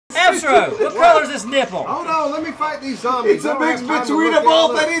Astro, what color is this nipple? Hold on, let me fight these zombies. It's a mix between them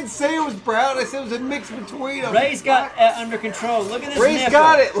both. I didn't say it was brown. I said it was a mix between them. Ray's got under control. Look at this Ray's nipple.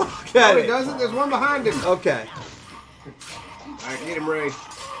 got it. Look at No, it. he doesn't. There's one behind him. Okay. All right, get him, Ray.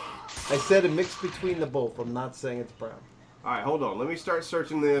 I said a mix between the both. I'm not saying it's brown. All right, hold on. Let me start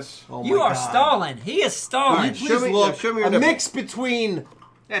searching this. Oh You my are God. stalling. He is stalling. Please Show me- look. show me your a nipple. mix between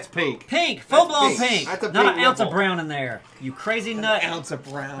That's pink. Pink, full-blown pink. pink. That's a Not pink an ounce of nipple. brown in there. You crazy nut. an ounce of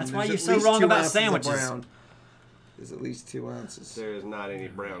brown. That's why There's you're at so least wrong 2 about ounces of sandwiches. brown. There's at least 2 ounces. There is not any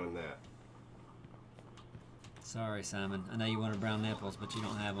brown in that. Sorry, Simon. I know you wanted brown nipples, but you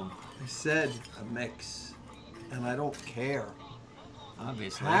don't have them. I said a mix, and I don't care.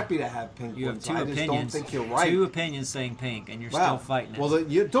 Obviously. Happy to have pink You have ones. two I just opinions. don't think you're right. Two opinions saying pink, and you're Wow. still fighting it. Well,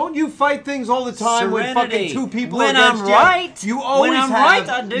 don't you fight things all the time when fucking Serenity. 2 people When against I'm you? right. You always When I'm have, right,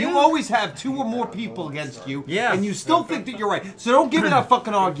 I do. You always have 2 or more people against you, Yeah. and you still think that you're right. So don't give me that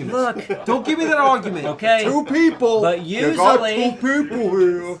fucking argument. Look. Don't give me that argument. Okay. 2 people. But You got usually- 2 people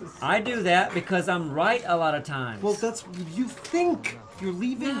here. I do that because I'm right a lot of times. Well, that's you think. You're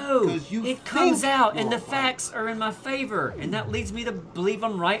leaving no, because you it comes think out, and you're the facts are in my favor, and that leads me to believe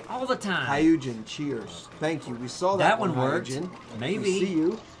I'm right all the time. Hyugen, cheers. Thank you. We saw That one worked. Hyugen. Maybe. We see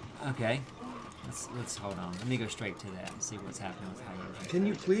you. Okay, let's hold on. Let me go straight to that and see what's happening with hydrogen. Can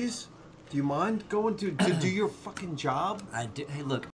you please? Do you mind going to do your fucking job? I do. Hey, look,